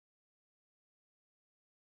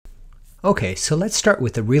Okay, so let's start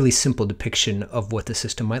with a really simple depiction of what the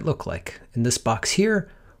system might look like. In this box here,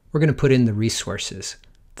 we're going to put in the resources.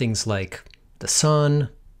 Things like the sun,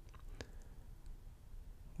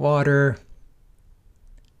 water,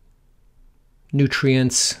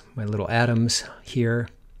 nutrients, my little atoms here.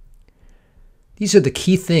 These are the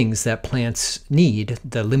key things that plants need,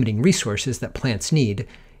 the limiting resources that plants need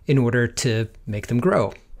in order to make them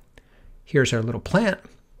grow. Here's our little plant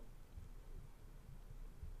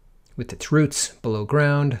with its roots below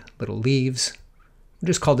ground, little leaves. We'll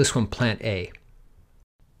just call this one plant A.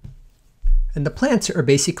 And the plants are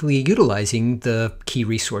basically utilizing the key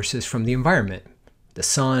resources from the environment, the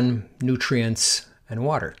sun, nutrients, and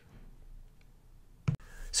water.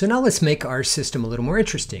 So now let's make our system a little more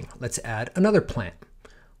interesting. Let's add another plant,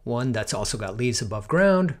 one that's also got leaves above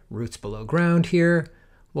ground, roots below ground here.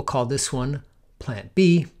 We'll call this one plant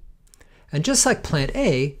B. And just like plant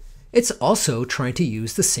A, it's also trying to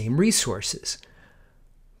use the same resources.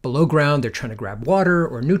 Below ground, they're trying to grab water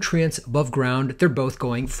or nutrients. Above ground, they're both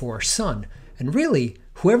going for sun. And really,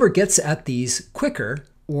 whoever gets at these quicker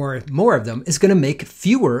or more of them is going to make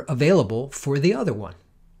fewer available for the other one.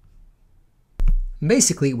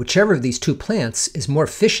 Basically, whichever of these two plants is more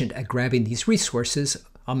efficient at grabbing these resources,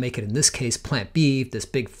 I'll make it in this case plant B, this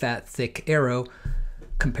big fat thick arrow,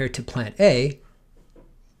 compared to plant A,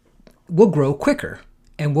 will grow quicker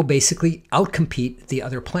and will basically outcompete the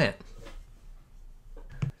other plant.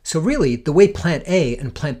 So really, the way plant A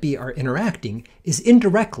and plant B are interacting is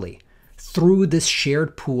indirectly through this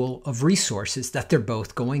shared pool of resources that they're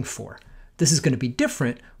both going for. This is going to be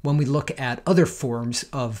different when we look at other forms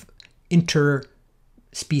of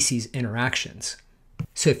interspecies interactions.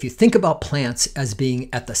 So if you think about plants as being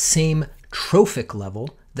at the same trophic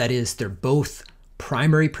level, that is, they're both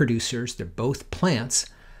primary producers, they're both plants,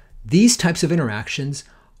 these types of interactions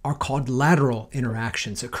are called lateral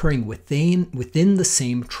interactions occurring within the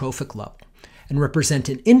same trophic level and represent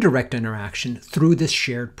an indirect interaction through this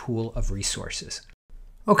shared pool of resources.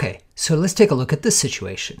 Okay, so let's take a look at this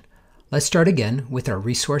situation. Let's start again with our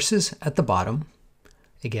resources at the bottom.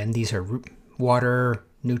 Again, these are water,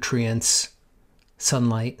 nutrients,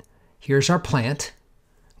 sunlight. Here's our plant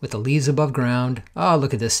with the leaves above ground. Oh,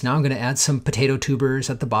 look at this. Now I'm going to add some potato tubers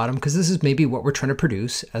at the bottom because this is maybe what we're trying to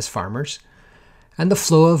produce as farmers. And the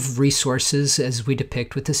flow of resources as we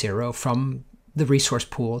depict with this arrow from the resource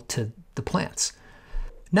pool to the plants.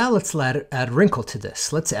 Now let's add a wrinkle to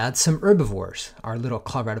this. Let's add some herbivores, our little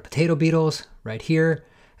Colorado potato beetles right here.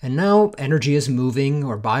 And now energy is moving,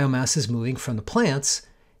 or biomass is moving from the plants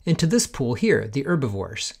into this pool here, the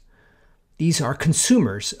herbivores. These are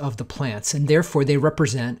consumers of the plants, and therefore they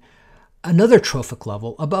represent another trophic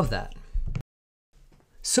level above that.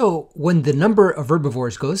 So when the number of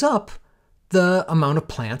herbivores goes up, the amount of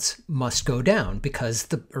plants must go down because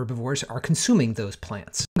the herbivores are consuming those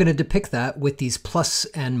plants. I'm going to depict that with these plus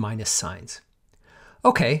and minus signs.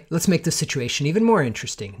 Okay, let's make the situation even more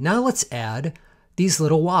interesting. Now let's add these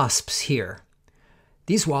little wasps here.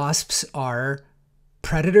 These wasps are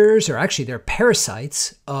predators, or actually they're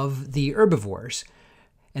parasites of the herbivores.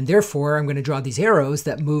 And therefore, I'm going to draw these arrows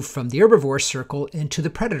that move from the herbivore circle into the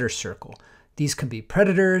predator circle. These can be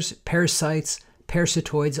predators, parasites,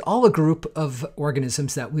 parasitoids, all a group of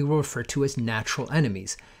organisms that we will refer to as natural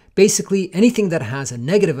enemies. Basically, anything that has a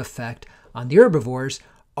negative effect on the herbivores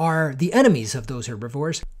are the enemies of those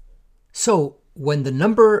herbivores. So when the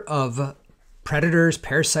number of predators,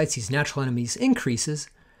 parasites, these natural enemies increases,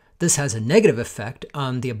 this has a negative effect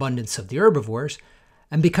on the abundance of the herbivores.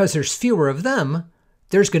 And because there's fewer of them,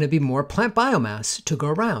 there's going to be more plant biomass to go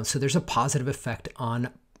around. So there's a positive effect on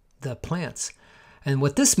the plants. And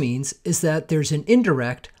what this means is that there's an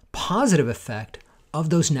indirect positive effect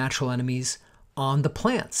of those natural enemies on the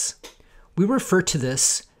plants. We refer to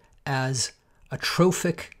this as a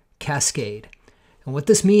trophic cascade. And what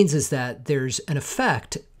this means is that there's an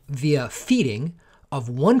effect via feeding of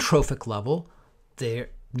one trophic level, the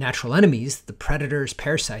natural enemies, the predators,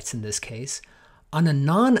 parasites in this case, on a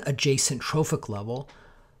non-adjacent trophic level,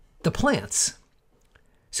 the plants.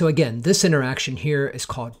 So again, this interaction here is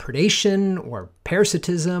called predation or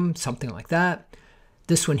parasitism, something like that.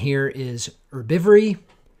 This one here is herbivory.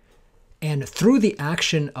 And through the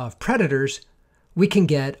action of predators, we can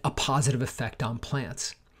get a positive effect on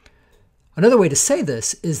plants. Another way to say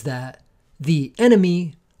this is that the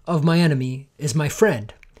enemy of my enemy is my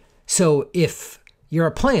friend. So if you're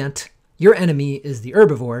a plant, your enemy is the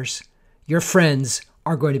herbivores, your friends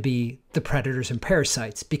are going to be the predators and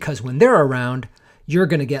parasites, because when they're around, you're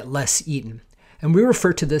going to get less eaten. And we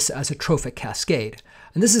refer to this as a trophic cascade.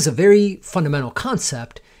 And this is a very fundamental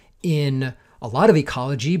concept in a lot of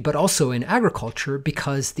ecology, but also in agriculture,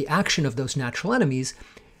 because the action of those natural enemies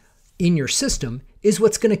in your system is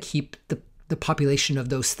what's going to keep the population of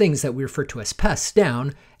those things that we refer to as pests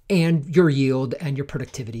down and your yield and your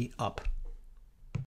productivity up.